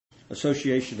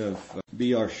association of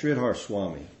B.R. Sridhar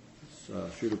Swami,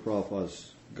 Srila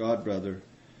Prabhupada's godbrother.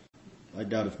 I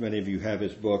doubt if many of you have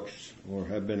his books or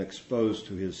have been exposed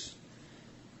to his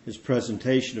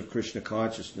presentation of Krishna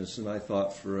consciousness, and I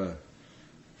thought for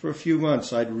a few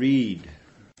months I'd read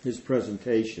his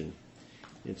presentation.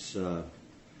 It's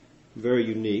very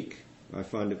unique. I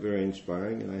find it very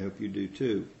inspiring, and I hope you do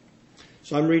too.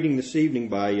 So I'm reading this evening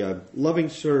by Loving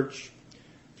Search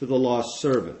for the Lost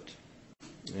Servant.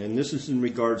 And this is in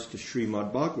regards to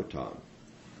Srimad Bhagavatam.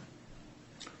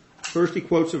 First he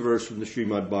quotes a verse from the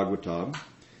Srimad Bhagavatam,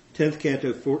 10th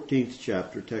canto, 14th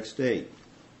chapter, text 8.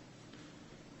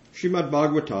 Srimad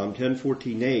Bhagavatam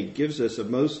 10.14.8 gives us a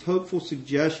most hopeful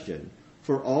suggestion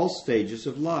for all stages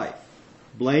of life.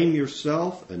 Blame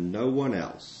yourself and no one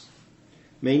else.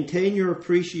 Maintain your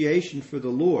appreciation for the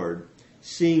Lord,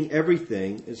 seeing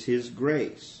everything as His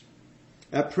grace.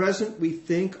 At present we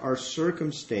think our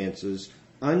circumstances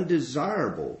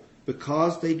undesirable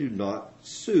because they do not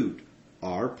suit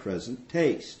our present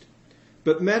taste.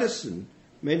 But medicine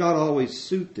may not always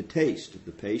suit the taste of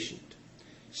the patient.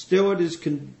 Still, it is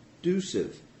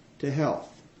conducive to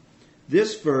health.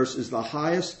 This verse is the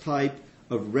highest type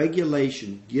of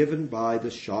regulation given by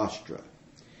the Shastra.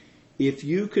 If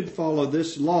you can follow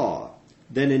this law,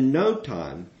 then in no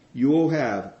time you will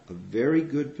have a very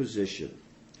good position.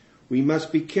 We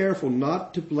must be careful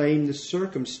not to blame the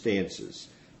circumstances,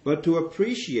 but to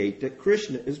appreciate that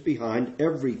Krishna is behind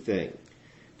everything.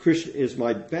 Krishna is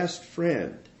my best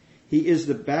friend. He is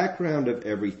the background of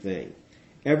everything.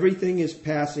 Everything is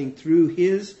passing through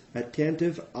His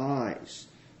attentive eyes,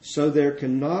 so there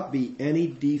cannot be any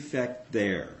defect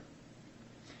there.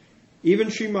 Even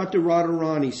Srimati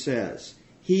Radharani says,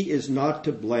 He is not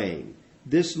to blame.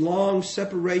 This long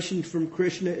separation from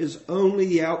Krishna is only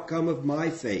the outcome of my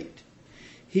fate.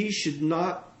 He should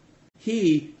not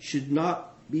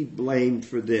be blamed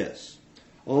for this.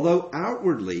 Although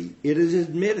outwardly it is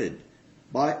admitted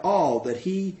by all that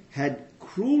he had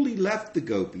cruelly left the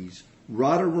gopis,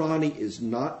 Radharani is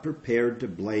not prepared to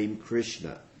blame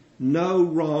Krishna. No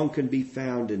wrong can be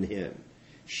found in him.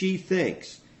 She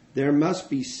thinks, there must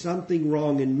be something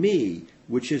wrong in me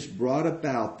which has brought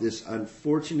about this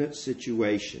unfortunate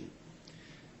situation.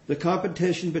 The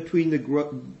competition between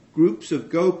the groups of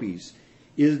gopis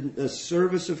in the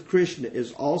service of Krishna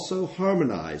is also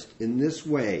harmonized in this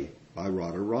way by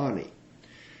Radharani.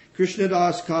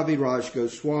 Krishnadas Kaviraj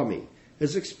Goswami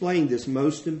has explained this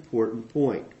most important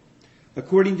point.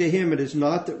 According to him, it is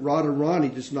not that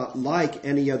Radharani does not like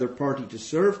any other party to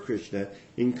serve Krishna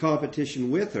in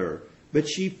competition with her, but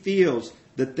she feels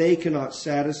that they cannot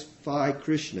satisfy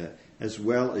Krishna as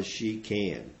well as she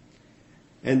can.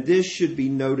 And this should be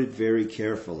noted very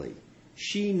carefully.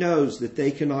 She knows that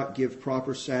they cannot give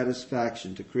proper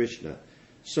satisfaction to Krishna,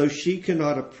 so she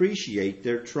cannot appreciate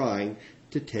their trying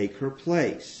to take her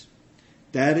place.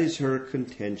 That is her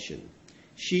contention.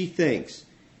 She thinks,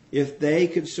 if they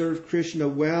could serve Krishna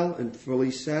well and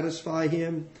fully satisfy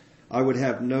him, I would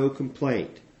have no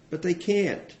complaint. But they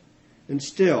can't. And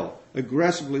still,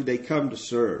 aggressively they come to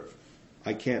serve.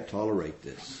 I can't tolerate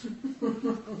this.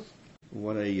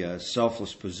 What a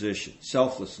selfless position.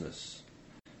 Selflessness.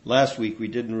 Last week we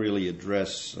didn't really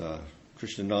address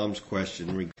Krishna Nam's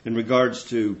question in regards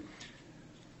to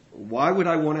why would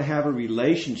I want to have a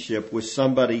relationship with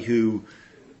somebody who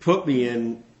put me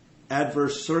in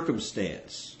adverse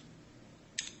circumstance?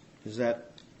 Is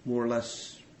that more or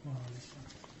less?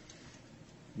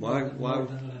 More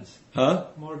than less. Huh?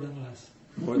 More than less.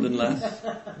 More than less?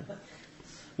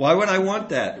 Why would I want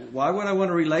that? Why would I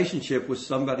want a relationship with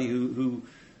somebody who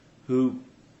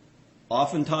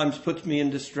oftentimes puts me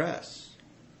in distress?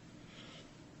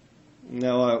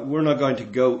 Now, we're not going to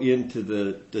go into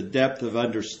the depth of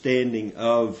understanding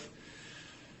of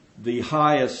the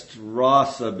highest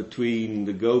rasa between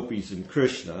the gopis and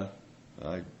Krishna.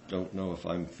 I don't know if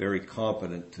I'm very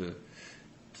competent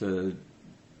to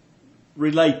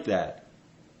relate that.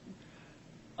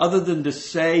 Other than to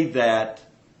say that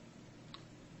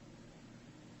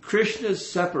Krishna's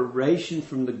separation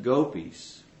from the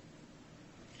gopis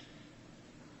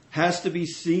has to be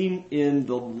seen in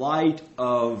the light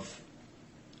of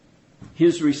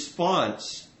his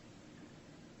response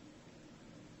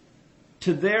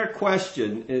to their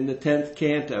question in the 10th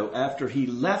canto after he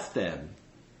left them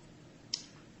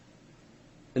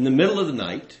in the middle of the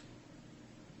night.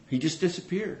 He just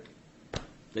disappeared.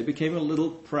 They became a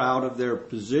little proud of their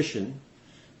position.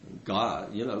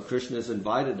 God, Krishna has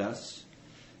invited us.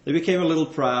 They became a little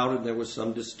proud and there was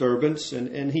some disturbance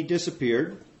and he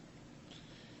disappeared.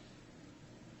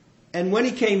 And when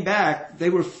he came back, they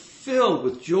were filled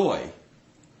with joy.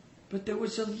 but there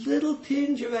was a little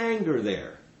tinge of anger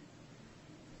there.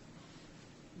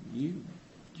 You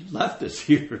left us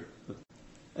here.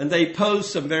 And they posed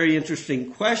some very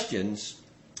interesting questions,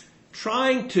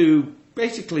 trying to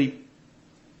basically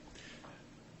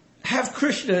have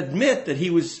Krishna admit that he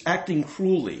was acting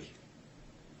cruelly.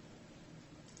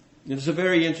 It's a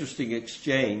very interesting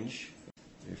exchange.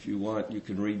 If you want, you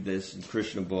can read this in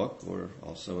Krishna book or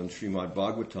also in Srimad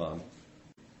Bhagavatam.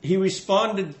 He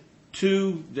responded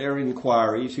to their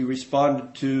inquiries. He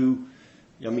responded to,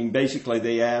 basically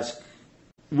they asked,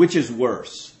 which is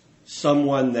worse?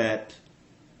 Someone that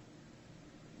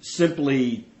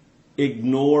simply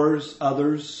ignores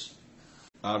others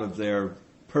out of their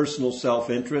personal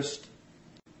self-interest,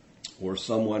 or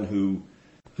someone who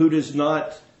does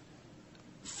not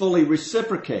fully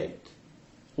reciprocate,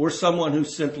 or someone who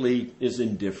simply is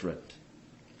indifferent.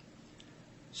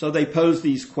 So they posed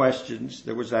these questions.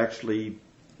 There was actually,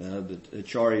 the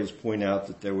acharyas point out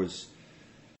that there was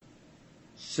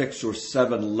 6 or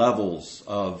 7 levels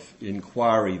of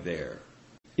inquiry there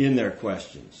in their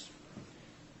questions.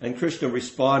 And Krishna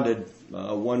responded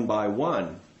one by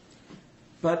one.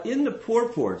 But in the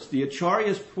purports, the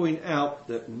acharyas point out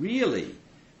that really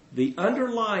the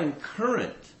underlying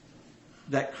current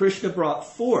that Krishna brought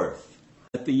forth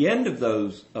at the end of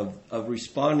those, of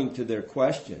responding to their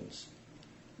questions,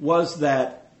 was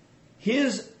that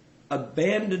his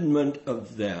abandonment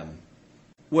of them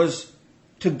was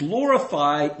to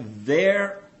glorify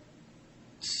their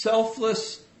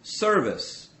selfless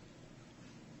service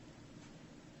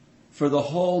for the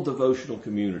whole devotional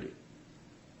community.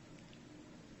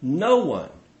 No one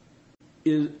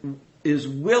is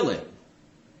willing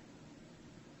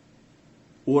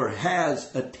or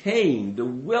has attained the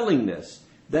willingness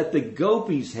that the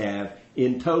gopis have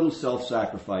in total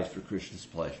self-sacrifice for Krishna's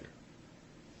pleasure.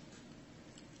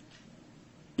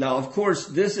 Now, of course,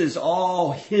 this is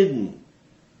all hidden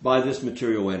by this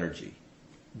material energy.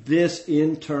 This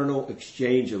internal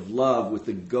exchange of love with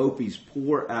the gopis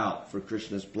pour out for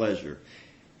Krishna's pleasure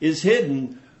is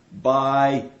hidden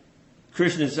by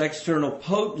Krishna's external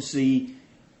potency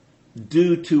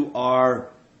due to our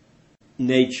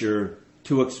nature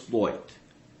to exploit.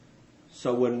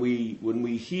 So when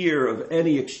we hear of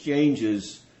any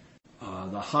exchanges,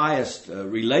 the highest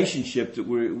relationship that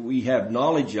we have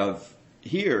knowledge of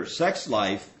here, sex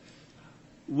life,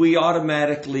 we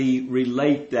automatically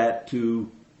relate that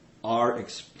to our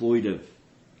exploitive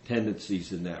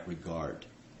tendencies in that regard.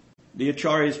 The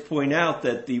acharyas point out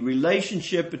that the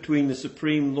relationship between the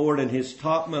Supreme Lord and his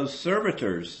topmost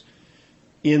servitors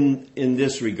in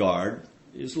this regard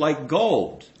is like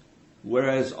gold,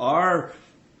 whereas our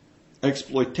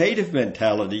exploitative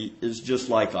mentality is just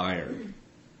like iron.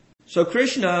 So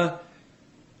Krishna,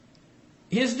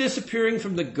 his disappearing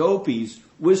from the gopis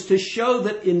was to show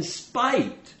that in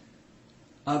spite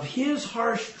of his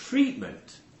harsh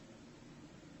treatment,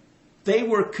 they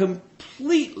were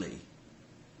completely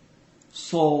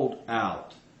sold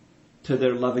out to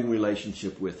their loving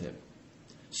relationship with him.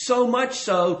 So much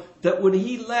so that when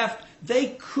he left, they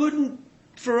couldn't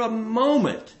for a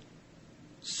moment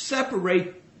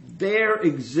separate their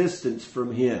existence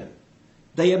from him.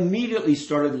 They immediately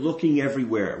started looking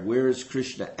everywhere. Where is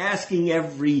Krishna? Asking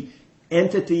every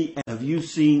entity, have you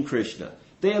seen Krishna?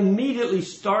 They immediately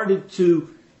started to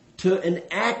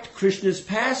enact Krishna's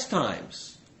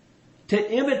pastimes,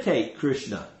 to imitate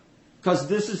Krishna, because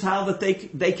this is how that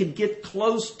they could get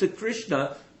close to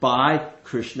Krishna, by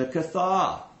Krishna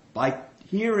Katha, by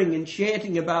hearing and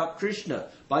chanting about Krishna,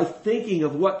 by thinking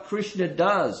of what Krishna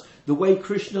does, the way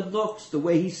Krishna looks, the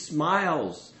way he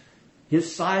smiles,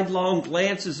 his sidelong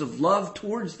glances of love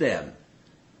towards them.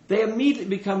 They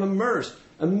immediately become immersed,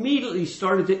 immediately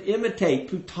started to imitate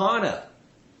Putana.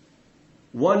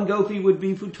 One gopi would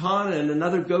be Putana and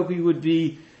another gopi would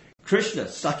be Krishna,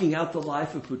 sucking out the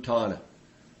life of Putana.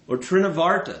 Or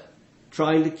Trinavarta,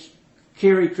 trying to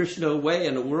carry Krishna away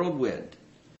in a whirlwind.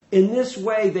 In this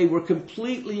way, they were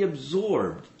completely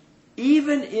absorbed,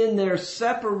 even in their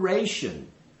separation,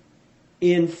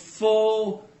 in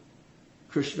full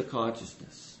Krishna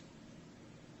consciousness.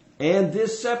 And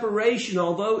this separation,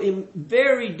 although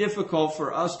very difficult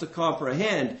for us to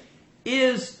comprehend,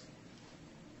 is,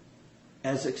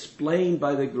 as explained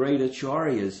by the great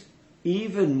acharyas,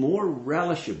 even more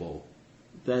relishable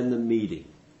than the meeting.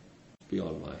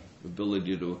 Beyond my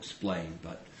ability to explain,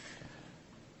 but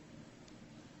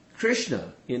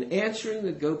Krishna, in answering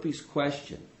the gopis'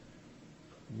 question,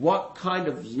 what kind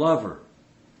of lover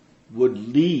would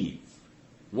leave?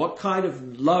 What kind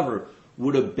of lover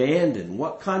would abandon?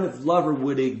 What kind of lover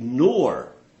would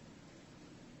ignore?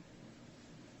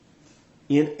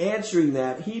 In answering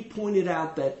that, he pointed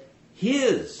out that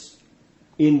his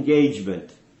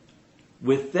engagement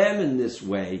with them in this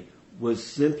way was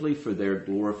simply for their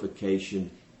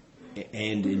glorification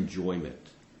and enjoyment.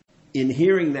 In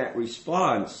hearing that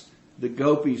response, the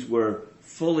gopis were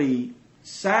fully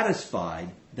satisfied.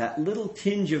 That little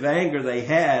tinge of anger they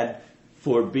had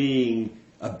for being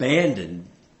abandoned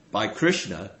by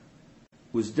Krishna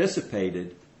was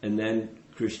dissipated, and then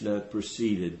Krishna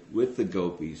proceeded with the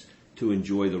gopis to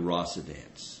enjoy the rasa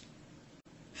dance.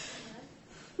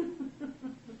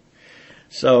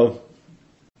 So,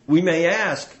 we may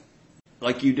ask,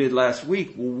 like you did last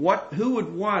week, who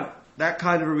would want that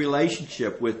kind of a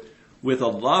relationship with a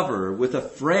lover, with a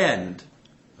friend,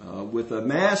 with a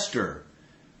master,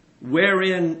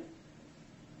 wherein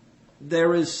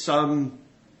that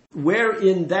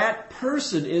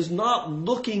person is not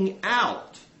looking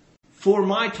out for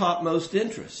my topmost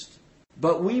interest.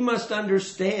 But we must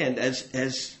understand,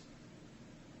 as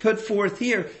put forth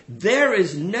here, there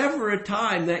is never a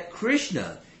time that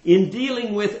Krishna, in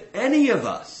dealing with any of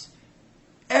us,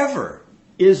 ever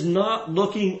is not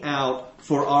looking out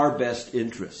for our best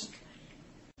interest.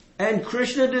 And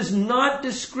Krishna does not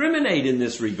discriminate in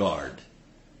this regard.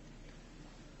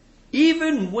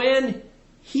 Even when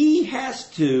he has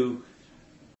to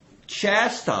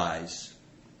chastise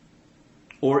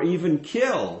or even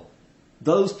kill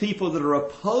those people that are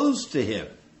opposed to him,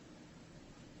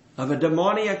 of a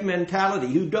demoniac mentality,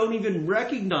 who don't even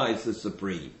recognize the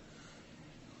Supreme,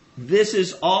 this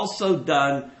is also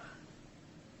done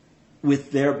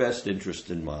with their best interest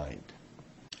in mind.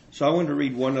 So I want to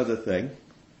read one other thing.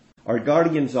 Our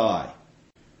guardian's eye.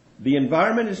 The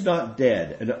environment is not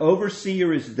dead. An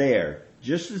overseer is there.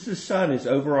 Just as the sun is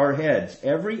over our heads,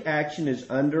 every action is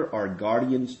under our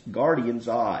guardian's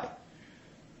eye.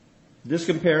 This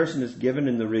comparison is given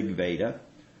in the Rig Veda.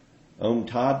 Om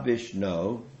Tad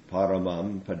Vishno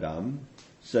Paramam Padam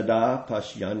Sada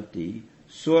Pashyanti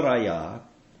Suraya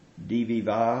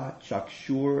Diviva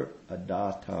Chakshur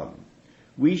Adatam.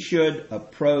 We should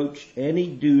approach any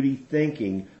duty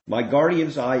thinking, my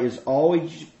guardian's eye is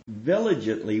always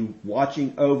vigilantly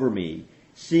watching over me,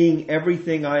 seeing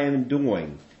everything I am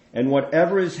doing, and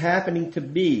whatever is happening to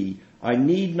me, I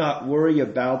need not worry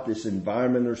about this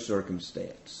environment or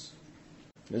circumstance.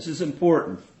 This is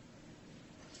important.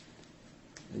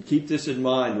 And keep this in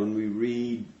mind when we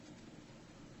read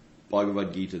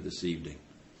Bhagavad Gita this evening.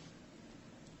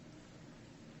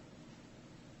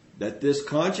 That this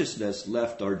consciousness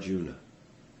left Arjuna.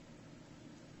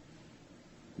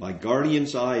 My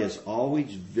guardian's eye is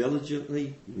always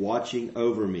vigilantly watching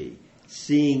over me,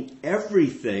 seeing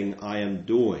everything I am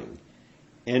doing,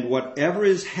 and whatever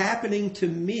is happening to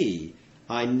me,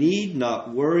 I need not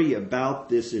worry about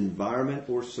this environment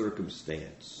or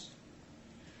circumstance.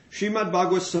 Srimad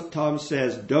Bhagavatam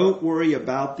says, don't worry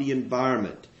about the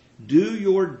environment. Do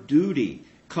your duty.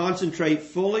 Concentrate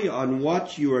fully on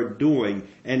what you are doing,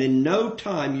 and in no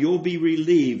time you'll be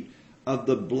relieved of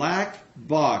the black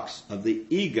box of the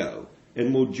ego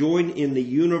and will join in the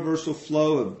universal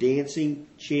flow of dancing,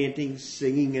 chanting,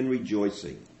 singing, and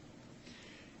rejoicing.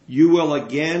 You will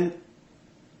gain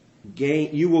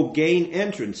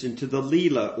entrance into the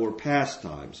Leela or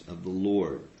pastimes of the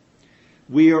Lord.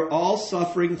 We are all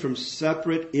suffering from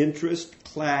separate interest,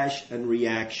 clash, and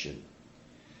reaction.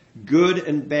 Good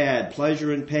and bad,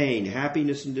 pleasure and pain,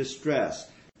 happiness and distress.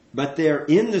 But there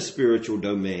in the spiritual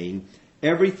domain,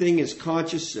 everything is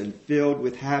conscious and filled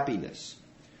with happiness.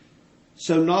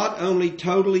 So not only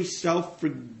totally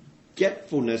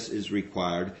self-forgetfulness is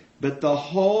required, but the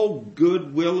whole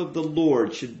goodwill of the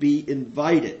Lord should be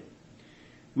invited.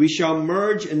 We shall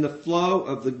merge in the flow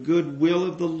of the goodwill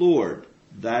of the Lord.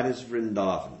 That is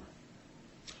Vrindavan.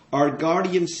 Our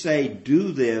guardians say,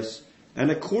 do this, and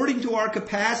according to our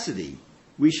capacity,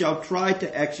 we shall try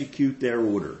to execute their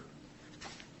order.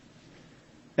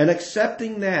 And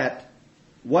accepting that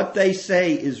what they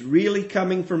say is really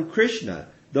coming from Krishna,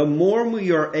 the more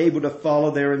we are able to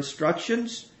follow their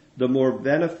instructions, the more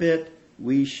benefit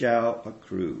we shall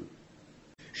accrue.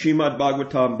 Srimad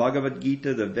Bhagavatam, Bhagavad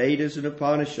Gita, the Vedas and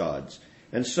Upanishads,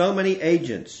 and so many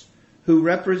agents who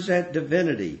represent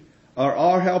divinity are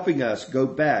all helping us go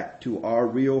back to our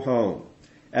real home.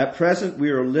 At present, we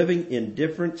are living in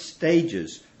different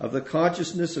stages of the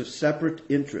consciousness of separate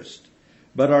interest,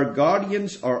 but our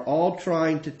guardians are all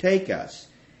trying to take us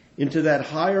into that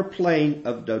higher plane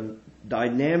of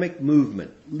dynamic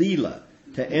movement, Leela,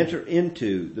 to enter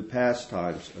into the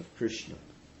pastimes of Krishna.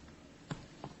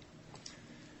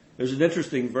 There's an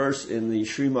interesting verse in the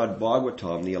Srimad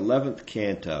Bhagavatam, the 11th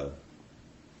canto.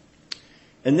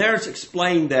 And there it's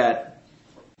explained that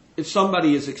if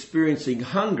somebody is experiencing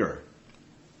hunger,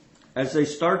 as they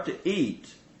start to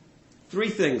eat, three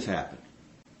things happen.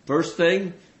 First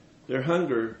thing, their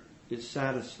hunger is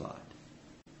satisfied.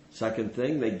 Second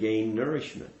thing, they gain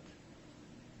nourishment.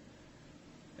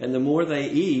 And the more they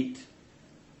eat,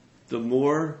 the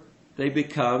more they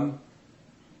become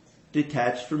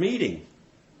detached from eating.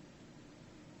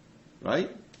 Right?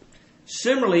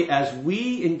 Similarly, as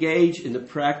we engage in the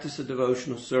practice of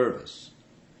devotional service,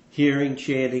 hearing,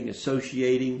 chanting,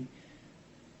 associating,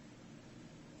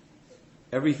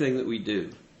 everything that we do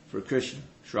for Krishna,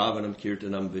 Shravanam,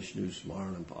 Kirtanam, Vishnu,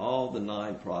 Smaranam, all the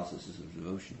 9 processes of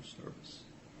devotional service.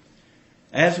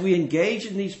 As we engage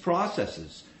in these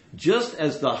processes, just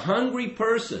as the hungry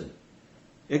person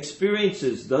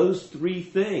experiences those 3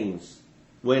 things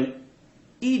when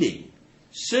eating,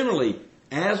 similarly,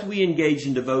 as we engage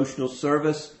in devotional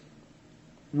service,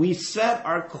 we set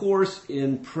our course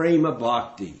in prema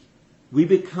bhakti. We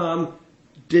become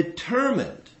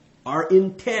determined. Our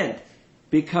intent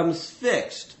becomes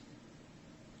fixed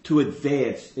to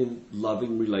advance in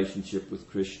loving relationship with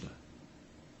Krishna.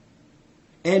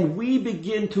 And we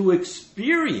begin to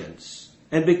experience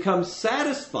and become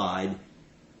satisfied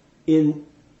in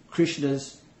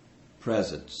Krishna's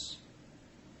presence.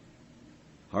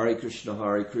 Hare Krishna,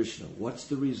 Hare Krishna. What's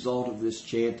the result of this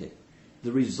chanting?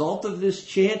 The result of this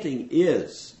chanting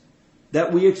is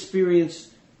that we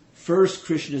experience first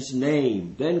Krishna's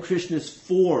name, then Krishna's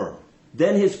form,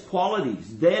 then His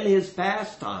qualities, then His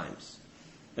pastimes.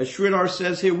 As Sridhar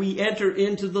says here, we enter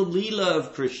into the Leela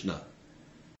of Krishna.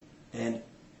 And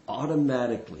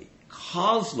automatically,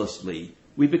 causelessly,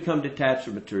 we become detached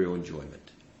from material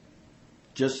enjoyment.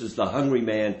 Just as the hungry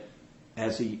man,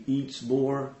 as he eats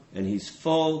more and he's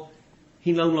full,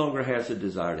 he no longer has a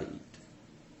desire to eat.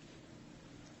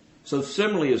 So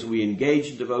similarly, as we engage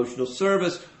in devotional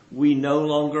service, we no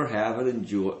longer have an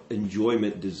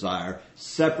enjoyment desire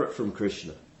separate from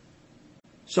Krishna.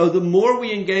 So the more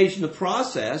we engage in the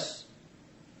process,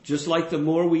 just like the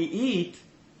more we eat,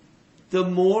 the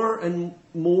more and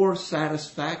more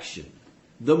satisfaction,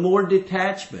 the more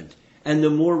detachment, and the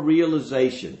more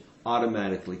realization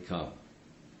automatically come.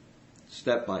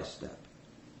 Step by step.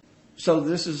 So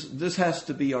this has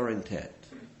to be our intent.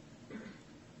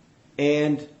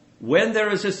 And when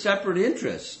there is a separate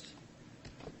interest,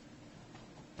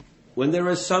 when there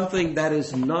is something that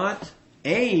is not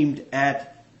aimed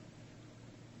at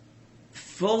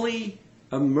fully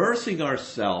immersing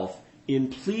ourselves in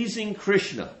pleasing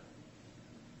Krishna,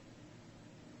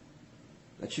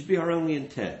 that should be our only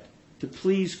intent, to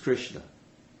please Krishna.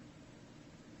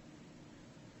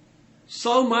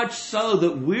 So much so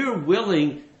that we're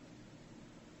willing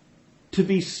to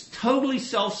be totally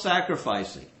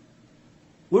self-sacrificing.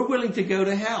 We're willing to go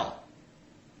to hell.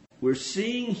 We're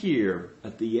seeing here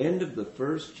at the end of the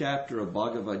first chapter of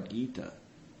Bhagavad Gita,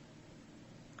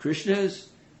 Krishna is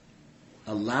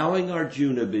allowing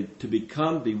Arjuna to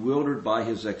become bewildered by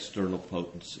his external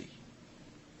potency.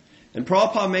 And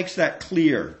Prabhupada makes that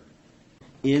clear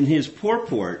in his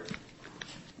purport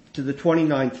to the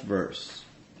 29th verse.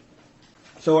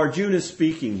 So Arjuna is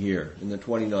speaking here in the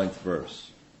 29th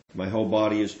verse. My whole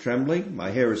body is trembling, my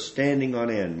hair is standing on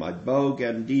end, my bow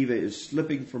Gandiva is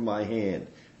slipping from my hand,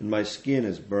 and my skin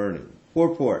is burning.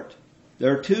 Purport.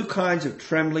 There are 2 kinds of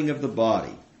trembling of the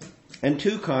body, and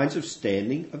 2 kinds of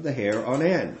standing of the hair on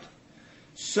end.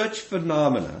 Such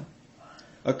phenomena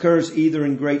occurs either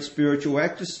in great spiritual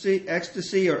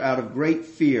ecstasy or out of great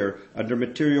fear under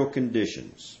material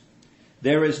conditions.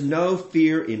 There is no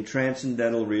fear in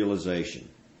transcendental realization.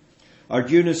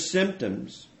 Arjuna's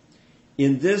symptoms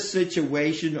in this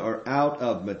situation are out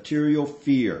of material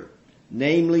fear,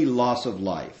 namely loss of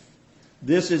life.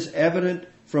 This is evident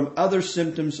from other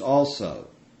symptoms also.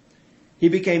 He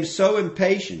became so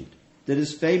impatient that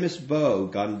his famous bow,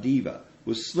 Gandiva,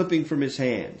 was slipping from his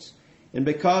hands. And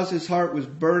because his heart was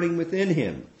burning within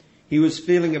him, he was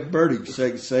feeling a burning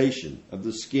sensation of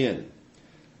the skin.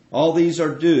 All these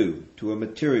are due to a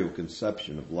material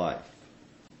conception of life.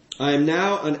 I am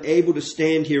now unable to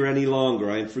stand here any longer.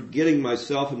 I am forgetting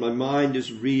myself and my mind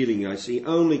is reeling. I see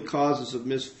only causes of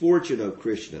misfortune, O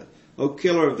Krishna, O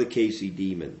killer of the Kasi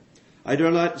demon. I do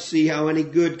not see how any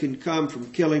good can come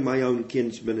from killing my own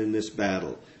kinsman in this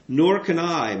battle. Nor can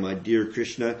I, my dear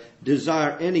Krishna,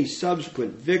 desire any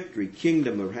subsequent victory,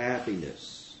 kingdom, or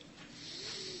happiness.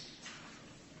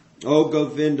 O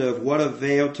Govinda, of what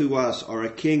avail to us are a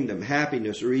kingdom,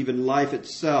 happiness, or even life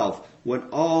itself, when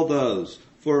all those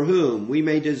for whom we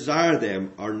may desire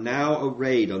them are now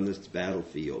arrayed on this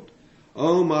battlefield?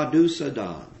 O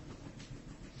Madhusudan,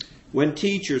 when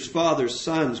teachers, fathers,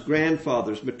 sons,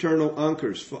 grandfathers, maternal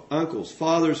uncles,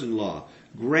 fathers-in-law,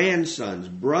 grandsons,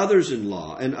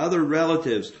 brothers-in-law, and other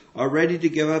relatives are ready to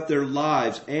give up their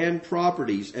lives and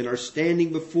properties and are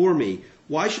standing before me.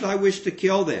 Why should I wish to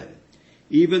kill them,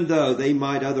 even though they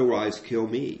might otherwise kill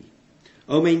me?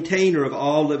 O maintainer of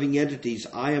all living entities,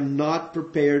 I am not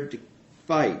prepared to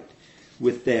fight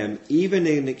with them, even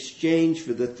in exchange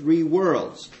for the 3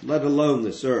 worlds, let alone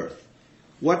this earth.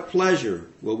 What pleasure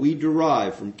will we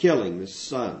derive from killing the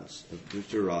sons of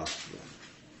Dhritarashtra?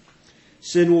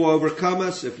 Sin will overcome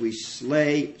us if we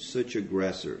slay such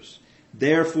aggressors.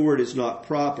 Therefore it is not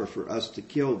proper for us to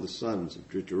kill the sons of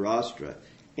Dhritarashtra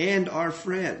and our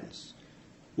friends.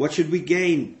 What should we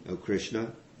gain, O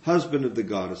Krishna, husband of the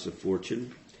goddess of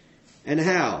fortune? And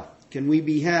how can we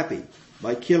be happy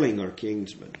by killing our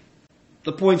kinsmen?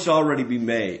 The point's already been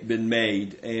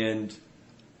made, and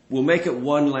we'll make it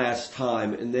one last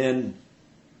time, and then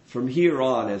from here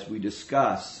on, as we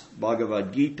discuss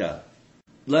Bhagavad Gita,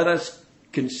 let us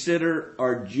consider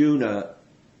Arjuna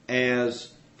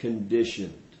as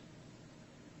conditioned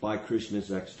by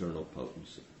Krishna's external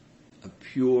potency. A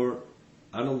pure,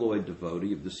 unalloyed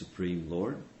devotee of the Supreme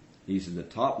Lord. He's in the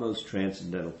topmost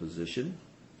transcendental position.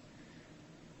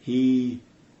 He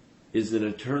is an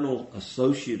eternal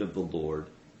associate of the Lord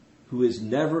who is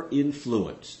never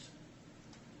influenced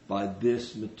by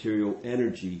this material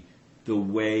energy the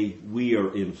way we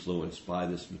are influenced by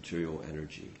this material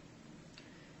energy.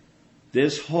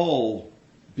 This whole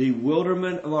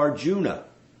bewilderment of Arjuna,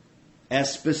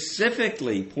 as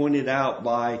specifically pointed out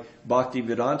by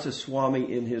Bhaktivedanta Swami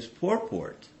in his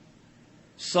purport,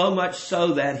 so much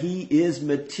so that he is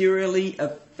materially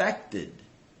affected,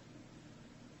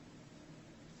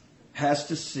 has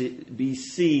to be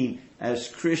seen as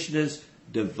Krishna's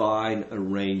divine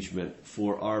arrangement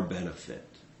for our benefit.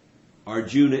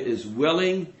 Arjuna is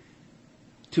willing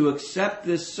to accept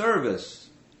this service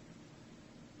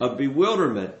of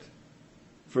bewilderment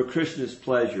for Krishna's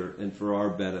pleasure and for our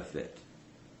benefit,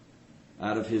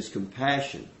 out of his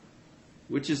compassion,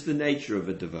 which is the nature of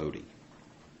a devotee.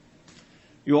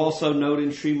 You also note in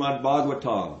Srimad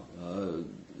Bhagavatam,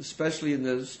 especially in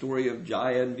the story of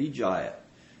Jaya and Vijaya,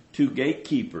 2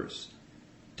 gatekeepers.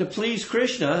 To please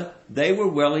Krishna, they were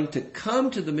willing to come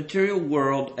to the material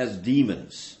world as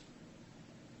demons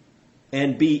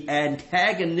and be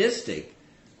antagonistic,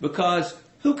 because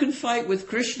who can fight with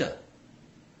Krishna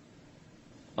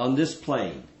on this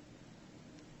plane?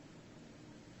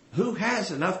 Who has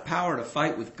enough power to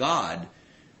fight with God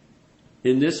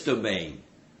in this domain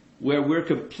where we're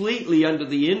completely under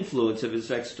the influence of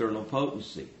his external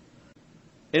potency?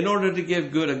 In order to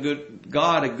give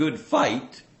God a good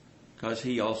fight, because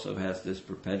he also has this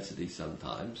propensity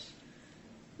sometimes,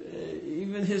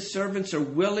 even his servants are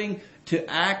willing to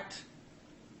act,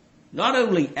 not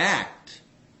only act,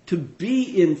 to be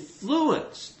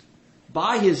influenced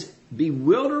by his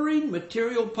bewildering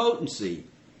material potency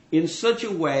in such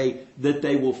a way that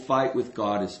they will fight with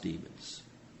God as demons.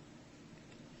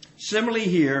 Similarly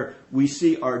here, we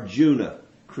see Arjuna,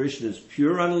 Krishna's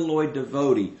pure unalloyed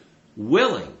devotee,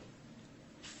 willing,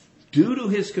 due to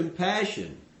his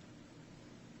compassion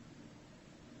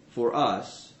for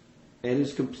us and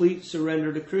his complete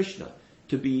surrender to Krishna,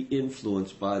 to be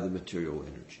influenced by the material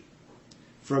energy.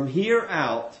 From here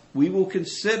out, we will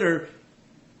consider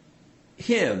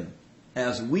him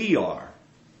as we are,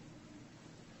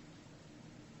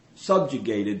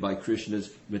 subjugated by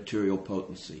Krishna's material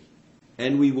potency.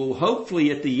 And we will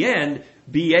hopefully at the end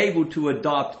be able to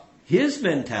adopt his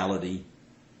mentality,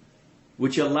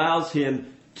 which allows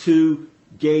him to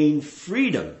gain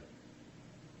freedom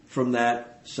from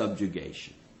that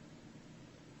subjugation.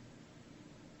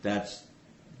 That's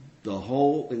the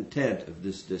whole intent of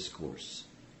this discourse.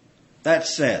 That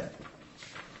said,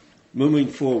 moving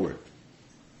forward,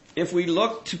 if we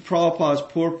look to Prabhupada's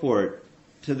purport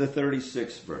to the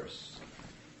 36th verse,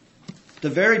 the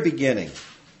very beginning,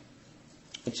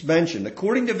 it's mentioned,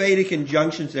 according to Vedic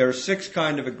injunctions, there are 6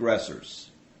 kinds of aggressors.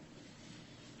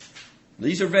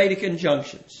 These are Vedic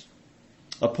injunctions.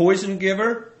 A poison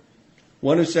giver,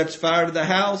 one who sets fire to the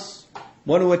house,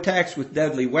 one who attacks with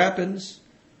deadly weapons,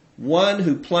 one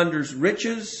who plunders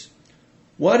riches,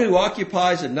 one who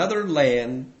occupies another's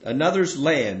land,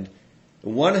 and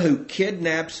one who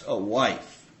kidnaps a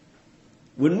wife.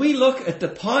 When we look at the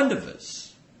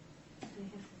Pandavas,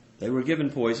 they were given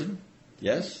poison,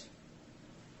 yes?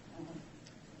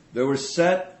 They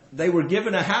were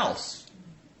given a house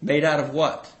made out of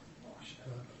what?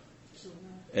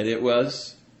 And it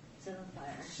was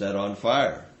set on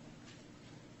fire.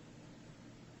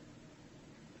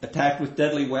 Attacked with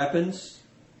deadly weapons.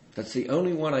 That's the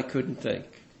only one I couldn't think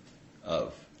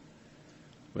of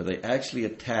where they actually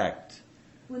attacked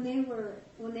when they were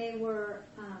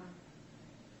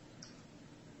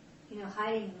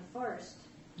hiding in the forest.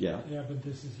 Yeah. Yeah, but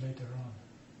this is later on.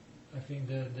 I think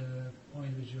the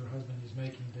point which your husband is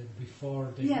making, that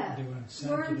before they were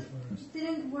sent to the forest.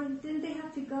 Didn't they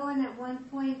have to go and at one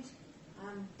point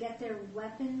get their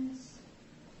weapons?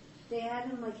 They had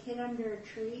them hid under a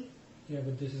tree. Yeah,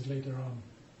 but this is later on.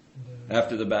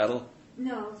 After the battle?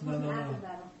 No, it wasn't after the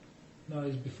battle. No,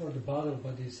 it's before the battle,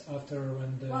 but it's after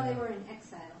when the... While they were in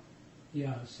exile.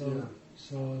 Yeah, so...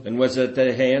 And was it at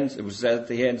the hands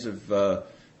of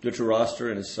Dhritarashtra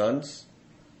and his sons?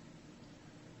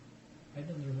 I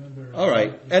don't remember. All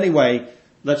right. Anyway,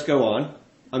 let's go on.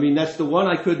 I mean, that's the one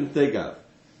I couldn't think of.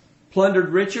 Plundered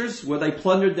riches? Well, they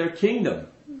plundered their kingdom.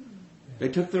 They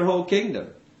took their whole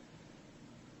kingdom.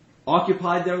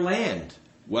 Occupied their land.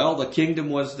 Well, the kingdom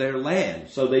was their land.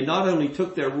 So they not only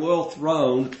took their royal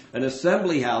throne and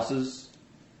assembly houses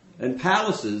and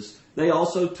palaces, they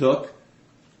also took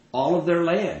all of their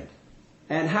land.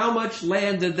 And how much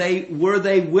land were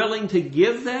they willing to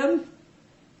give them?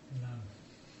 None.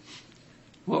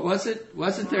 What was it?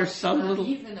 Wasn't there some not little...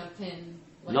 even a pin.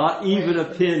 Not even a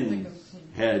pin's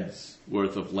head's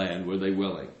worth of land were they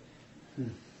willing.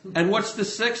 And what's the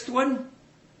sixth one?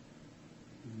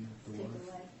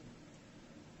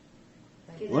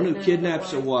 One who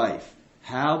kidnaps a wife.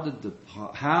 How did the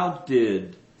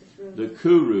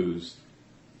Kurus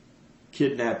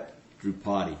kidnap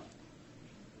Draupadi?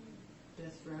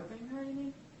 Disrobing her, you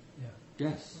mean? Yeah.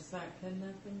 Yes. Was that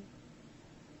kidnapping?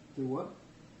 Through what?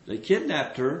 They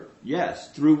kidnapped her, yes.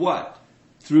 Through what?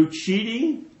 Through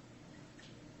cheating?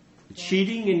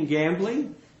 Cheating and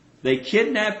gambling? They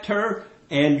kidnapped her,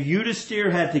 and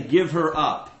Yudhisthira had to give her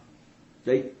up.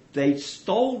 They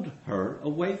stole her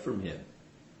away from him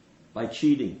by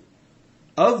cheating.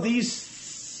 Of these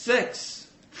 6,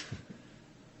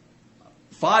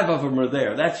 5 of them are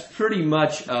there. That's pretty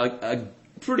much a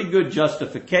pretty good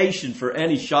justification for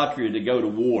any Kshatriya to go to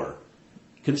war.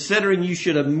 Considering you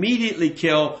should immediately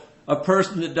kill a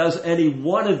person that does any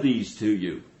one of these to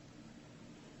you.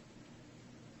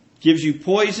 Gives you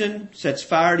poison, sets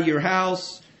fire to your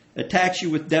house, attacks you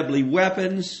with deadly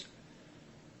weapons,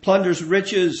 plunders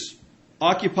riches,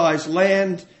 occupies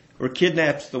land, or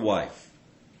kidnaps the wife.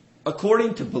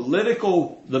 According to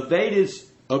the Vedas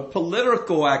of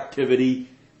political activity,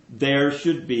 there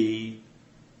should be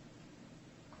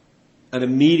an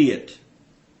immediate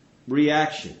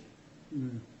reaction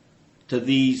to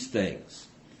these things.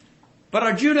 But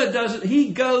Arjuna doesn't.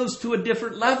 He goes to a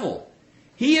different level.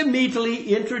 He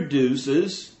immediately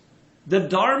introduces the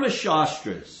Dharma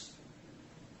Shastras.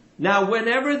 Now,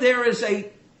 whenever there is a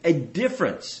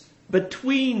difference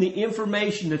between the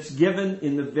information that's given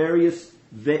in the various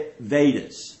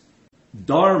Vedas,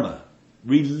 Dharma,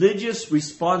 religious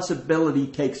responsibility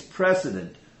takes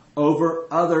precedent over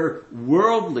other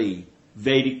worldly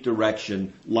Vedic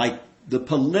direction, like the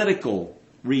political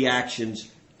reactions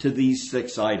to these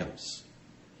 6 items.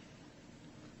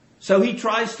 So he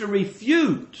tries to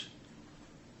refute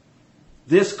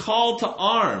this call to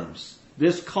arms,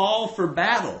 this call for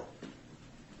battle,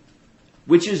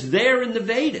 which is there in the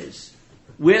Vedas,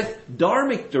 with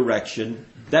dharmic direction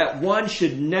that one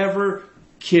should never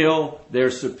kill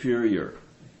their superior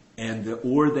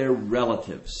or their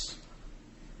relatives.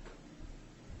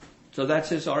 So that's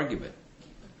his argument.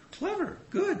 Clever,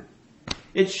 good.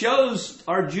 It shows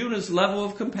Arjuna's level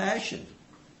of compassion.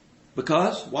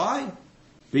 Because, why?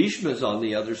 Bhishma's on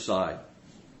the other side.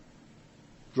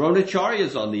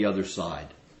 Dronacharya's on the other side.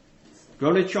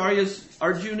 Dronacharya's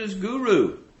Arjuna's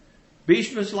guru.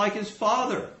 Bhishma's like his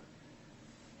father.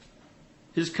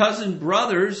 His cousin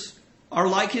brothers are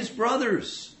like his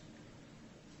brothers.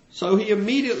 So he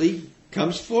immediately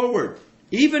comes forward.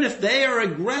 Even if they are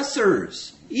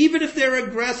aggressors. Even if they're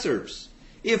aggressors.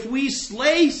 If we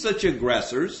slay such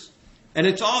aggressors, and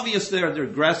it's obvious they're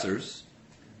aggressors,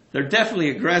 they're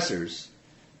definitely aggressors,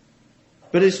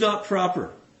 but it's not proper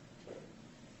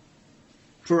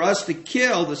for us to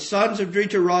kill the sons of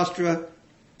Dhritarashtra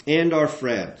and our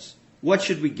friends. What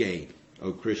should we gain,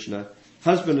 O Krishna,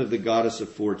 husband of the goddess of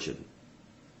fortune?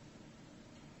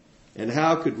 And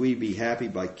how could we be happy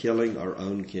by killing our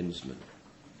own kinsmen?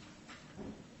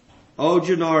 O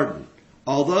Janardhan,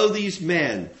 although these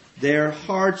men, their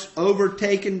hearts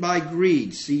overtaken by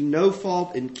greed, see no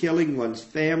fault in killing one's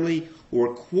family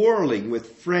or quarreling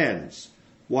with friends,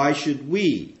 why should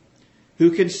we,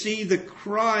 who can see the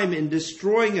crime in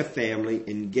destroying a family,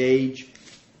 engage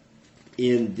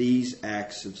in these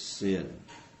acts of sin?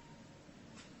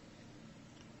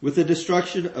 With the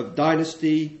destruction of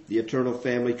dynasty, the eternal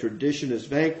family tradition is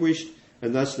vanquished,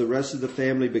 and thus the rest of the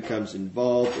family becomes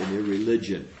involved in their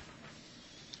religion.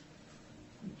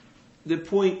 the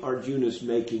point Arjuna's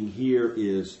making here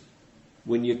is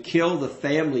when you kill the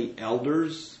family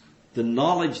elders, the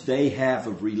knowledge they have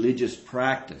of religious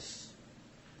practice,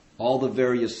 all the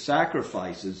various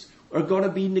sacrifices, are going to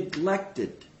be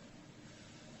neglected.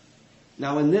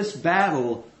 Now in this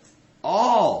battle,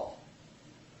 all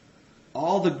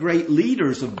the great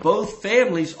leaders of both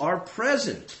families are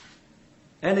present.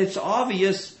 And it's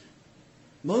obvious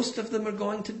most of them are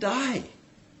going to die.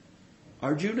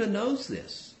 Arjuna knows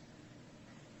this.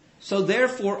 So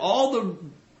therefore, all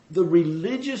the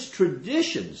religious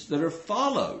traditions that are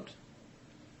followed,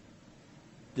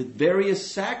 the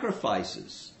various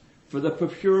sacrifices for the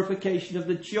purification of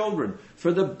the children,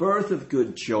 for the birth of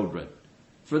good children,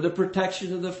 for the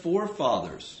protection of the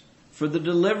forefathers, for the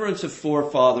deliverance of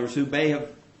forefathers who may have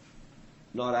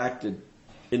not acted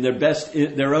in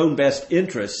their own best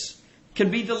interests,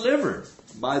 can be delivered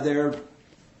by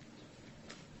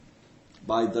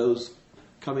those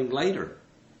coming later,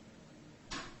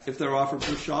 if they're offered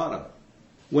prashadam.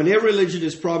 When irreligion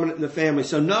is prominent in the family,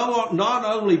 so not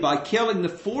only by killing the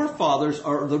forefathers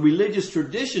are the religious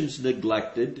traditions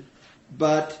neglected,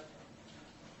 but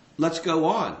let's go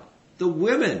on. The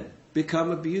women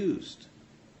become abused.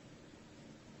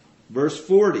 Verse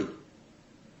 40.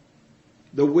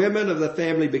 The women of the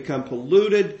family become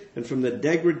polluted, and from the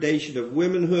degradation of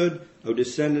womanhood, O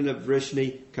descendant of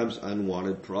Vrishni, comes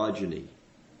unwanted progeny.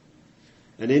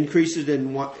 An increase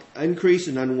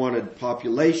in unwanted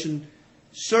population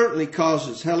certainly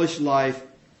causes hellish life,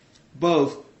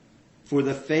 both for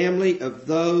the family of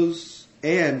those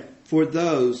and for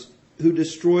those who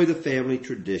destroy the family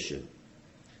tradition.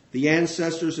 The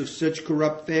ancestors of such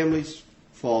corrupt families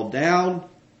fall down.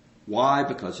 Why?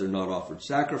 Because they're not offered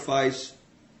sacrifice,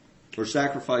 or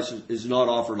sacrifice is not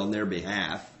offered on their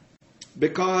behalf.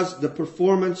 Because the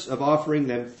performance of offering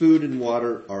them food and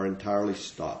water are entirely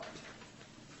stopped.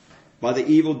 By the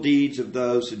evil deeds of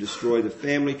those who destroy the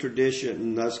family tradition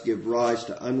and thus give rise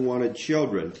to unwanted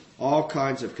children, all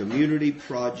kinds of community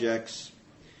projects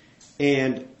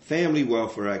and family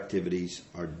welfare activities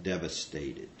are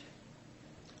devastated.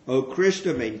 O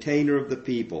Krishna, maintainer of the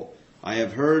people, I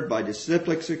have heard by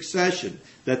disciplic succession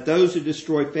that those who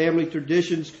destroy family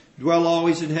traditions dwell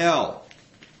always in hell.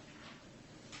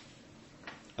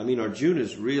 I mean, Arjuna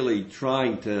is really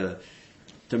trying to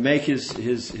make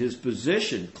his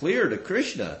position clear to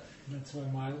Krishna. That's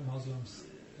why Muslims,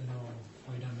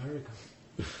 fight America.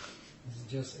 It's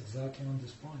just exactly on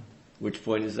this point. Which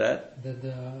point is that? That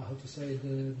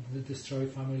the destroy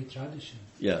family tradition.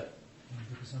 Yeah.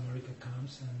 Because America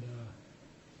comes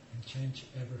and change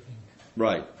everything.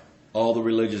 Right. All the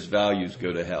religious values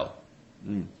go to hell.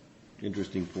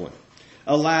 Interesting point.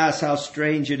 Alas, how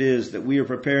strange it is that we are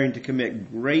preparing to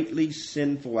commit greatly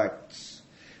sinful acts,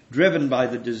 driven by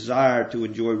the desire to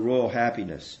enjoy royal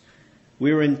happiness.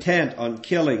 We are intent on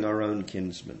killing our own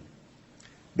kinsmen.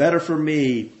 Better for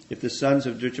me if the sons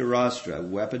of Dhritarashtra,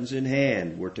 weapons in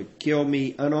hand, were to kill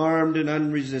me unarmed and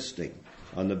unresisting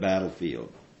on the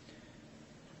battlefield.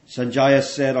 Sanjaya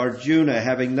said, Arjuna,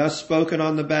 having thus spoken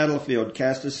on the battlefield,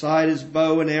 cast aside his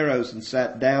bow and arrows and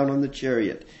sat down on the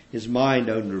chariot, his mind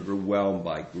overwhelmed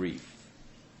by grief.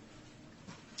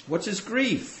 What's his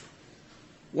grief?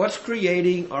 What's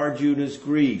creating Arjuna's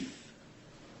grief?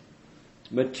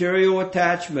 Material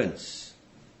attachments.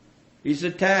 He's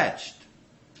attached.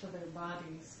 To their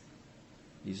bodies.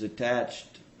 He's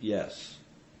attached, yes.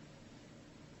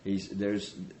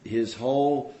 There's his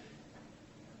whole...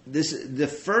 the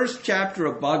first chapter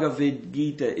of Bhagavad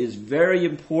Gita is very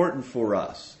important for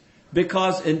us,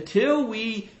 because until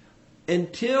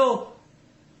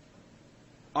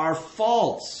our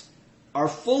faults are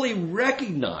fully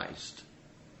recognized,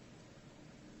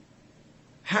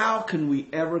 how can we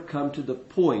ever come to the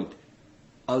point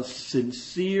of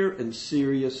sincere and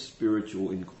serious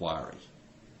spiritual inquiry?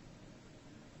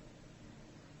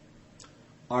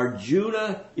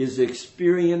 Arjuna is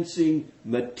experiencing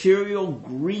material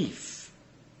grief.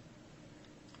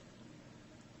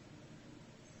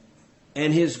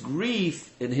 And his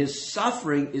grief and his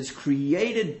suffering is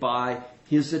created by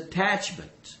his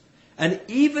attachment. And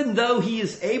even though he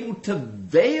is able to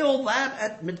veil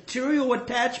that material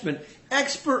attachment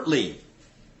expertly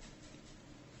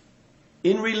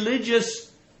in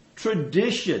religious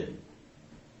tradition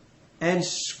and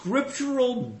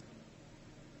scriptural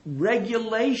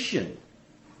regulation.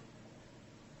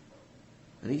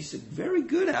 And he said, very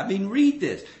good. I mean, read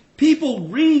this. People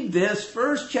read this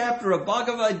first chapter of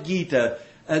Bhagavad Gita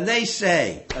and they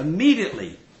say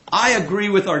immediately, I agree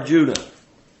with Arjuna.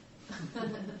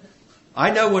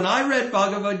 I know when I read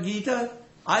Bhagavad Gita,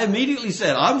 I immediately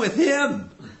said, I'm with him.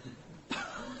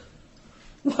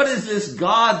 What is this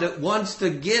God that wants to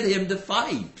get him to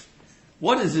fight?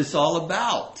 What is this all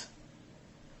about?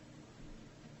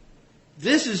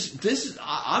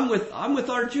 I'm with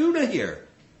Arjuna here.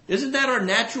 Isn't that our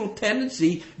natural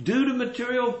tendency due to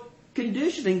material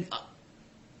conditioning?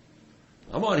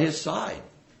 I'm on his side.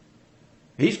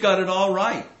 He's got it all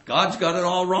right. God's got it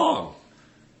all wrong.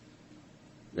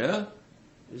 Yeah?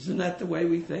 Isn't that the way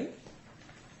we think?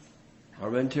 Our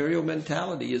material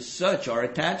mentality is such, our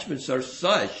attachments are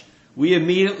such, we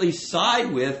immediately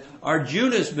side with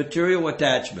Arjuna's material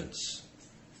attachments.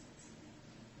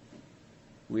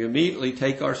 We immediately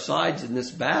take our sides in this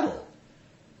battle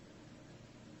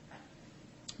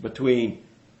between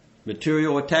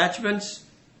material attachments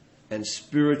and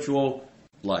spiritual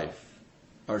life.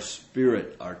 Our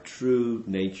spirit, our true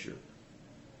nature.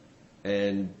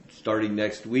 And starting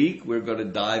next week, we're going to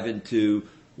dive into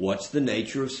what's the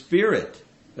nature of spirit,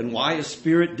 and why is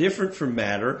spirit different from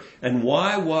matter, and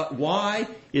why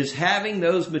is having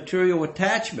those material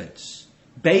attachments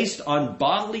based on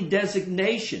bodily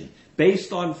designation,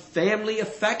 based on family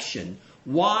affection,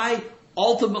 why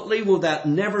ultimately will that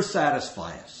never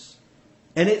satisfy us?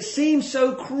 And it seems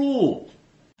so cruel.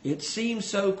 It seems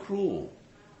so cruel.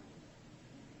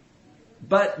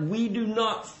 But we do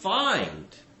not find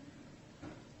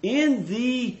in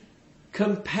the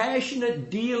compassionate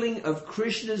dealing of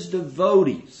Krishna's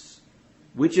devotees,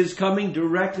 which is coming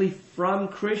directly from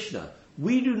Krishna,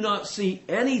 we do not see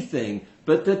anything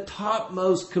but the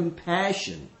topmost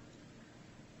compassion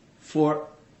for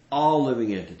all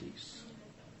living entities.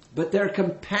 But their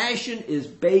compassion is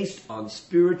based on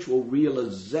spiritual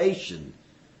realization,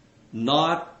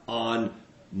 not on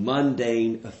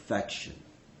mundane affection.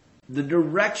 The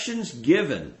directions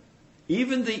given,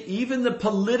 even the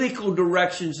political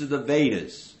directions of the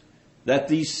Vedas, that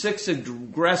these 6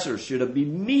 aggressors should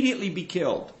immediately be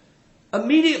killed.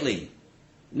 Immediately.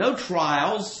 No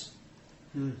trials.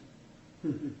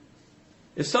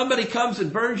 If somebody comes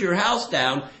and burns your house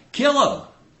down, kill them.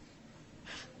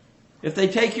 If they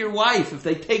take your wife, if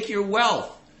they take your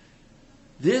wealth.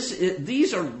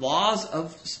 These are laws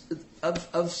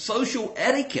of social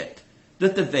etiquette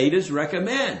that the Vedas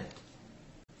recommend.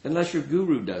 Unless your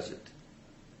guru does it.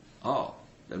 Oh,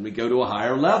 then we go to a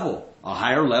higher level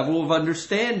of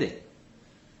understanding.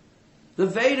 The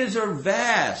Vedas are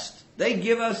vast. They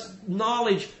give us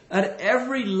knowledge at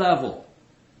every level.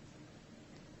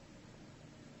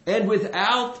 And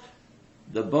without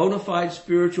the bona fide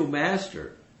spiritual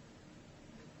master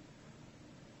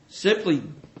simply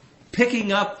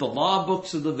picking up the law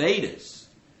books of the Vedas,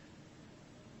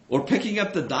 or picking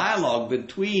up the dialogue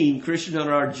between Krishna and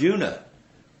Arjuna,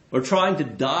 or trying to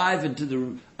dive into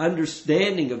the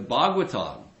understanding of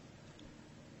Bhagavatam,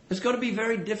 it's going to be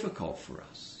very difficult for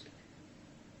us.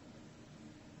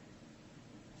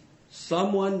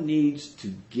 Someone needs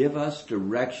to give us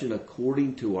direction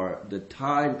according to the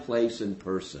time, place, and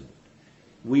person.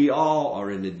 We all are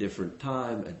in a different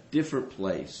time, a different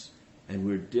place, and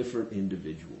we're different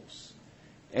individuals.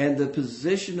 And the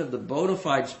position of the bona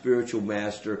fide spiritual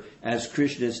master as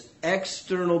Krishna's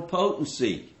external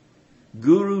potency,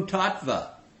 Guru Tattva.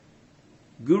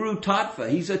 Guru Tattva.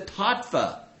 He's a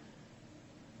Tattva.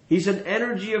 He's an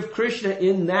energy of Krishna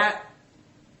in that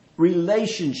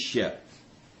relationship.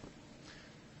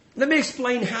 Let me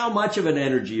explain how much of an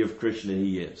energy of Krishna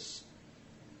he is.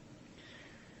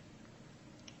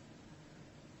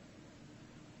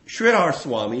 Sridhar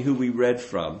Swami, who we read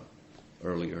from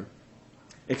earlier,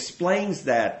 explains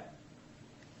that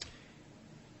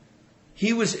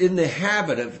he was in the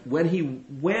habit of, when he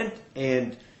went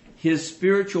and his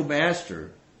spiritual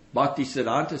master,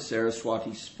 Bhaktisiddhanta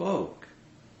Saraswati, spoke,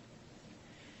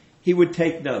 he would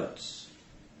take notes.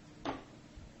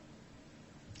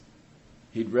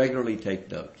 He'd regularly take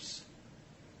notes.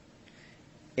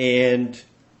 And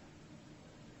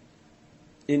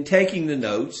in taking the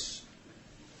notes,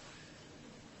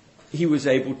 he was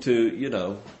able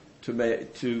to,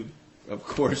 to of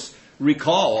course,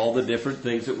 recall all the different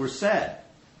things that were said.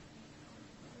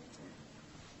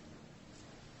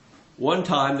 One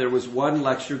time there was one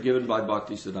lecture given by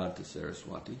Bhaktisiddhanta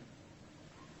Saraswati.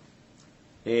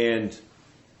 And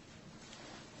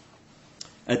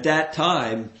at that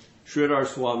time, Sridhar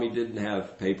Swami didn't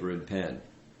have paper and pen.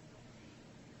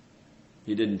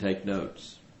 He didn't take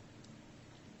notes.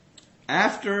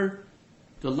 After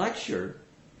the lecture,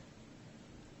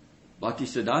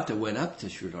 Bhaktisiddhanta went up to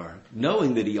Sridhar,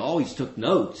 knowing that he always took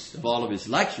notes of all of his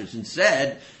lectures, and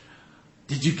said,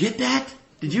 "Did you get that?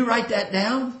 Did you write that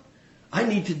down? I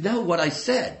need to know what I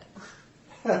said."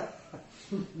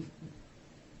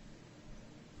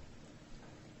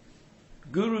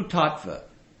 Guru Tattva,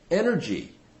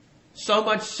 energy. So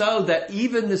much so that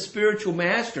even the spiritual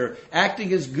master,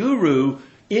 acting as guru,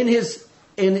 in his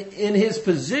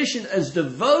position as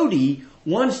devotee,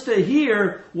 wants to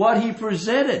hear what he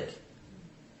presented.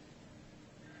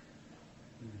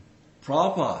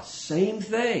 Prabhupada, same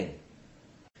thing.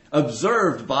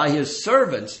 Observed by his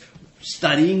servants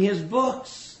studying his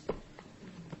books.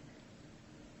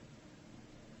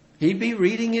 He'd be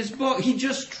reading his book. He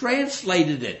just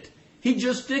translated it. He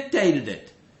just dictated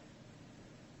it.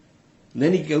 And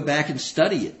then he'd go back and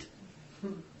study it.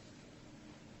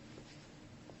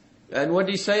 And what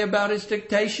did he say about his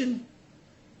dictation?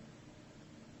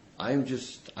 I am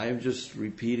just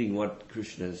repeating what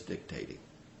Krishna is dictating.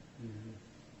 Mm-hmm.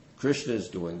 Krishna is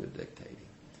doing the dictating.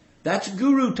 That's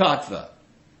Guru Tattva.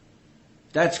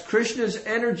 That's Krishna's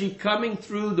energy coming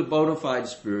through the bona fide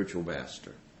spiritual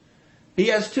master. He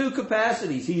has two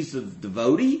capacities. He's the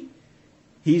devotee.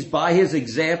 He's by his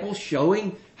example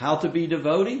showing how to be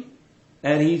devotee.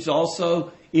 And he's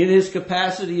also, in his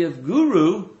capacity of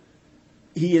guru,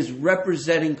 he is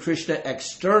representing Krishna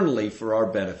externally for our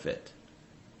benefit.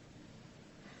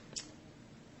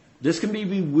 This can be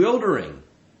bewildering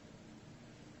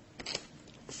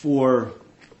for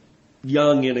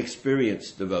young,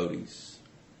 inexperienced devotees.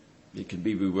 It can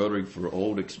be bewildering for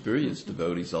old, experienced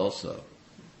devotees also.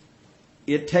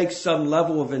 It takes some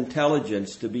level of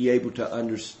intelligence to be able to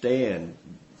understand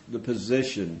the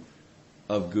position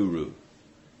of guru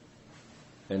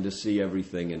and to see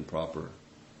everything in proper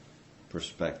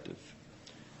perspective.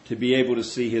 To be able to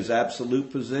see his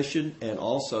absolute position and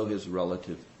also his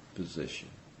relative position.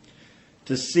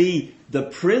 To see the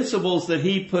principles that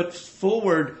he puts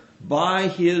forward by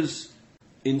his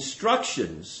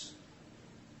instructions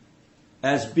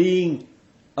as being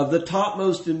of the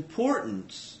topmost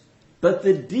importance, but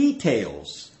the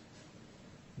details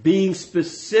being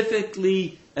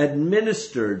specifically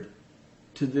administered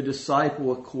to the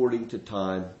disciple according to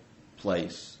time,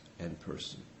 place, and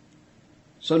person.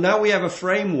 So now we have a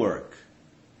framework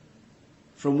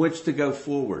from which to go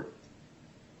forward.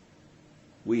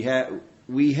 We have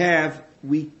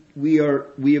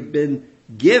been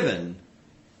given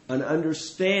an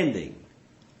understanding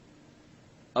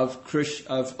of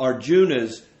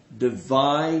Arjuna's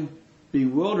divine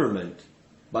bewilderment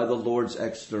by the Lord's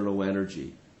external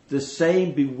energy. The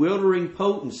same bewildering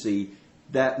potency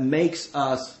that makes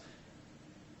us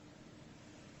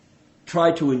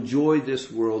try to enjoy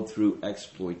this world through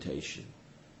exploitation.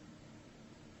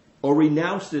 Or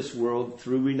renounce this world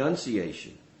through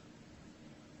renunciation.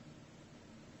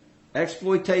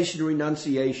 Exploitation and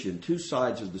renunciation, two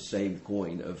sides of the same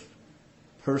coin of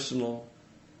personal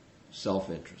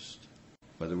self-interest.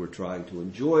 Whether we're trying to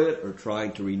enjoy it or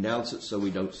trying to renounce it so we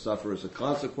don't suffer as a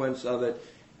consequence of it,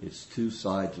 it's two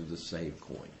sides of the same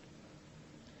coin.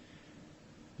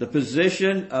 The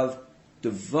position of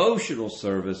devotional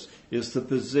service is the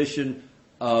position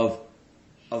of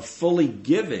fully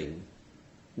giving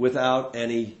without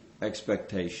any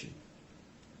expectation.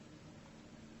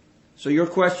 So your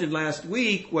question last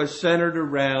week was centered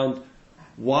around,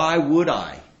 why would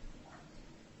I?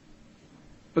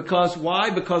 Because why?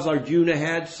 Because Arjuna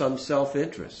had some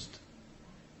self-interest.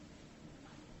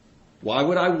 Why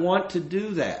would I want to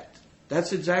do that?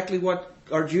 That's exactly what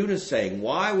Arjuna is saying.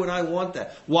 Why would I want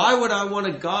that? Why would I want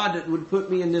a God that would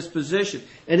put me in this position?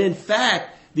 And in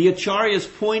fact, the Acharyas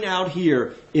point out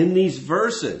here in these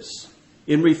verses,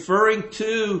 in referring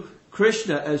to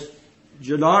Krishna as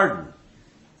Janardhan,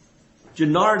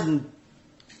 Janardhan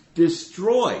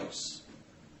destroys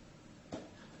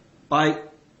by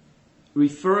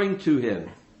referring to him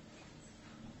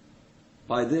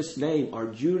by this name.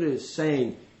 Arjuna is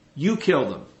saying, you kill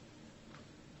them.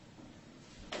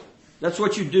 That's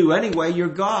what you do anyway. You're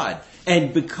God.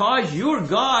 And because you're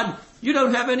God, you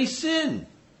don't have any sin.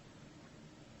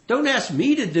 Don't ask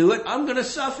me to do it. I'm going to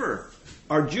suffer.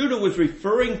 Arjuna was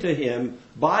referring to him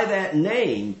by that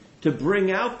name to bring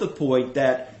out the point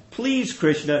that, please,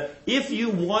 Krishna, if you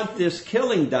want this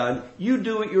killing done, you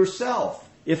do it yourself.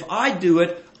 If I do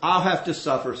it, I'll have to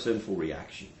suffer sinful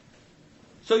reaction.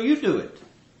 So you do it.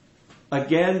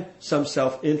 Again, some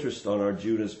self-interest on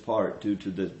Arjuna's part due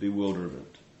to this bewilderment.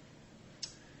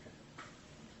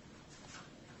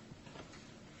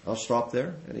 I'll stop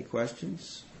there. Any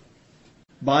questions?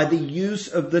 By the use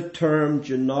of the term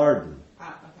Janardhan,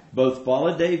 both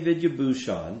Baladev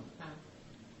Vidyabhushan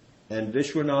and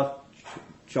Vishwanath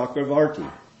Chakravarti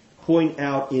point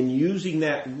out in using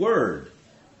that word,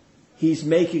 he's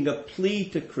making a plea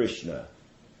to Krishna.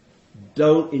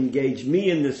 Don't engage me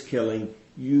in this killing.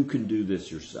 You can do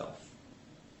this yourself.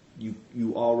 You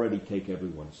already take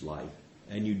everyone's life,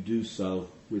 and you do so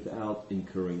without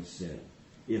incurring sin.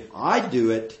 If I do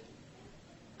it,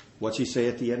 What's he say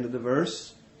at the end of the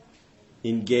verse?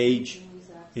 Engage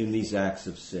in these acts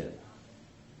of sin.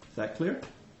 Is that clear?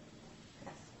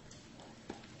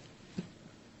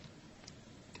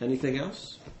 Anything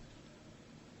else?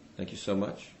 Thank you so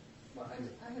much. Well,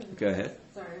 I have Go ahead.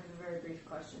 Sorry, I have a very brief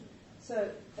question. So,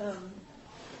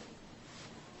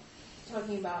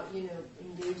 talking about,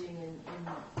 engaging in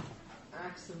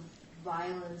acts of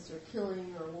violence or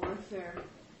killing or warfare.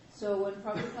 So when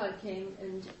Prabhupada came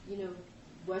and,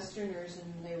 Westerners,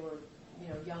 and they were,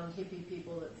 young hippie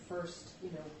people that first,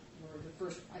 were the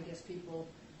first, I guess, people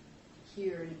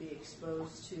here to be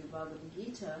exposed to Bhagavad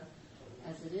Gita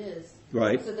as it is.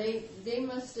 Right. So they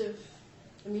must have,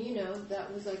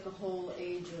 that was like a whole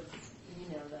age of,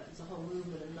 that was a whole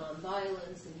movement of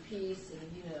nonviolence and peace and,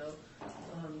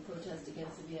 protest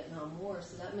against the Vietnam War.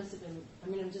 So that must have been,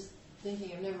 I'm just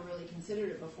thinking, I've never really considered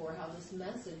it before, how this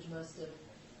message must have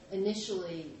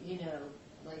initially,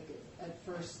 like at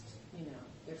first,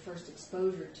 their first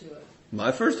exposure to it.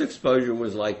 My first exposure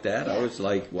was like that. Yeah. I was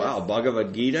like, wow,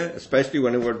 Bhagavad Gita, especially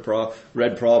when I read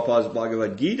Prabhupada's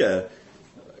Bhagavad Gita,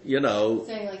 Saying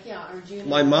like, Arjuna.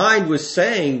 My mind was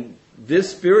saying,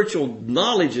 this spiritual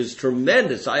knowledge is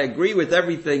tremendous. I agree with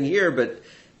everything here, but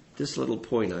this little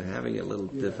point I'm having a little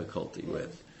difficulty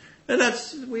with. And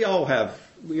we all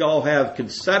have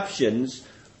conceptions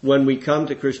when we come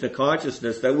to Krishna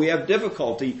consciousness that we have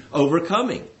difficulty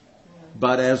overcoming.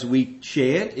 But as we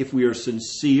chant, if we are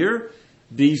sincere,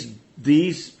 these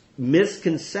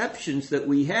misconceptions that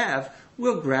we have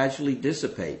will gradually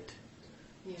dissipate.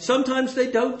 Yeah. Sometimes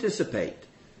they don't dissipate.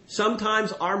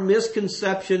 Sometimes our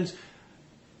misconceptions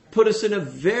put us in a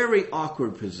very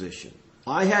awkward position.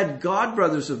 I had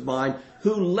godbrothers of mine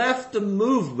who left the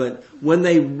movement when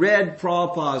they read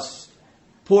Prabhupada's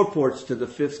purports to the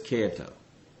 5th canto.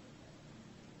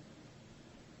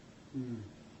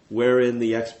 Wherein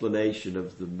the explanation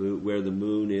of the moon, where the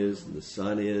moon is and the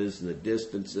sun is and the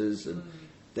distances, and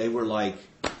they were like,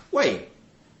 wait,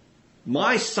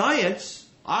 my science,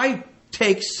 I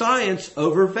take science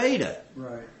over Veda.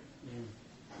 Right.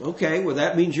 Okay, well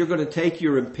that means you're going to take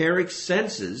your empiric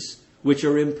senses, which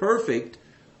are imperfect,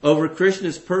 over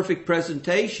Krishna's perfect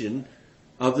presentation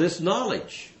of this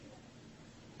knowledge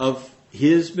of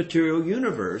his material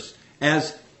universe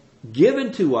as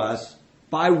given to us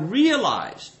by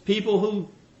realized people who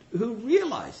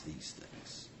realize these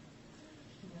things.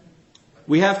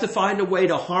 We have to find a way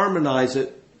to harmonize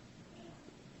it.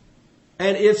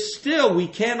 And if still we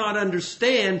cannot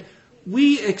understand,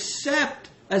 we accept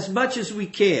as much as we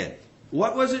can.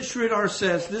 What was it Sridhar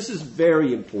says? This is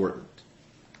very important.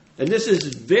 And this is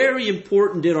very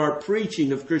important in our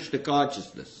preaching of Krishna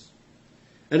consciousness.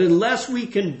 And unless we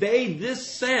convey this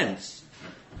sense,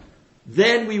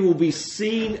 then we will be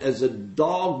seen as a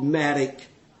dogmatic,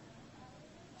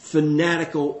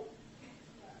 fanatical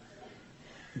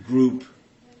group.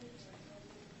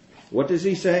 What does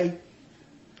he say?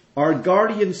 Our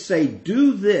guardians say,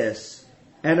 do this,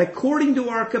 and according to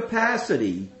our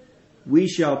capacity, we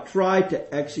shall try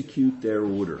to execute their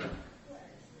order.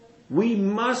 We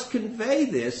must convey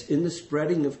this in the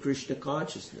spreading of Krishna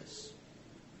consciousness.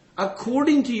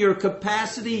 According to your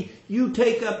capacity, you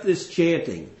take up this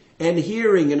chanting and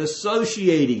hearing and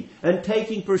associating and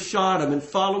taking prasadam and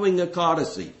following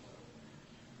Ekadasi.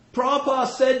 Prabhupada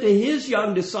said to his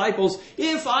young disciples,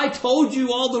 if I told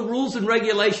you all the rules and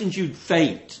regulations, you'd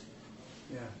faint.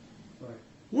 Yeah, right.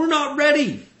 We're not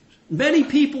ready. Many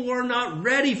people are not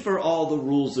ready for all the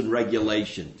rules and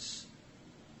regulations.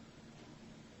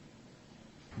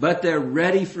 But they're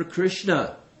ready for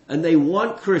Krishna. And they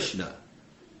want Krishna.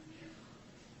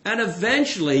 And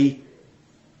eventually,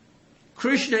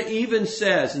 Krishna even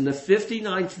says in the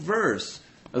 59th verse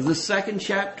of the 2nd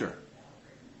chapter,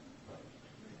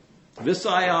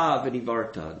 Visaya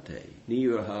vinivartante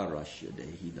niraharasya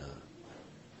dehina.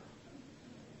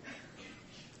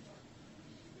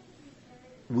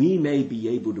 We may be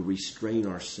able to restrain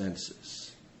our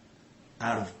senses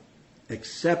out of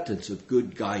acceptance of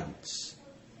good guidance.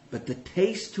 But the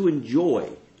taste to enjoy,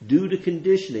 due to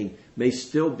conditioning, may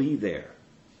still be there.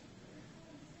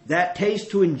 That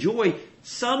taste to enjoy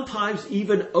sometimes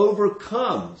even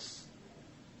overcomes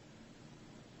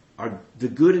the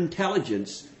good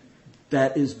intelligence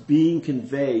that is being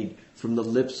conveyed from the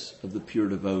lips of the pure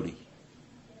devotee.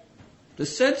 The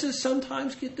senses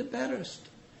sometimes get the betterest,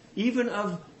 even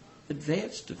of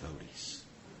advanced devotees.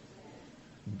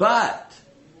 But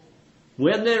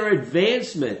when their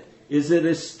advancement is at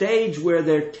a stage where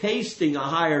they're tasting a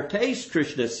higher taste,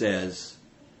 Krishna says,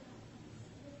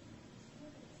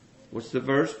 what's the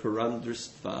verse?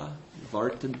 Parandrastva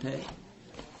vartante.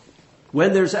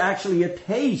 When there's actually a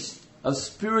taste of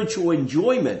spiritual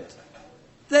enjoyment,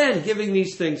 then giving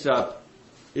these things up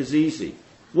is easy.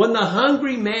 When the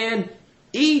hungry man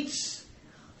eats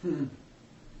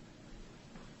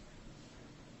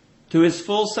to his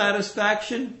full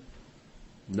satisfaction,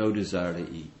 no desire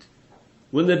to eat.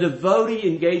 When the devotee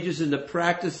engages in the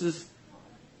practices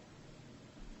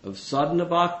of sadhana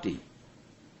bhakti,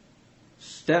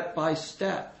 step by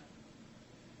step,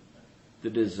 the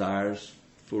desires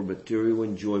for material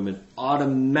enjoyment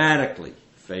automatically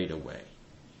fade away.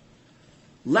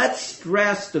 Let's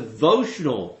stress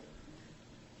devotional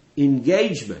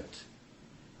engagement.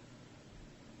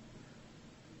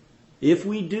 If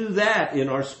we do that in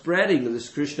our spreading of this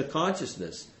Krishna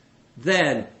consciousness,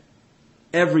 then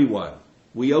everyone,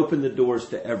 we open the doors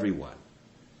to everyone.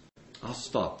 I'll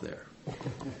stop there.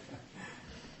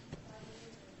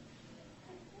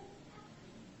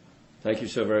 Thank you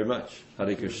so very much.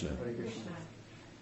 Hare Krishna. Hare Krishna.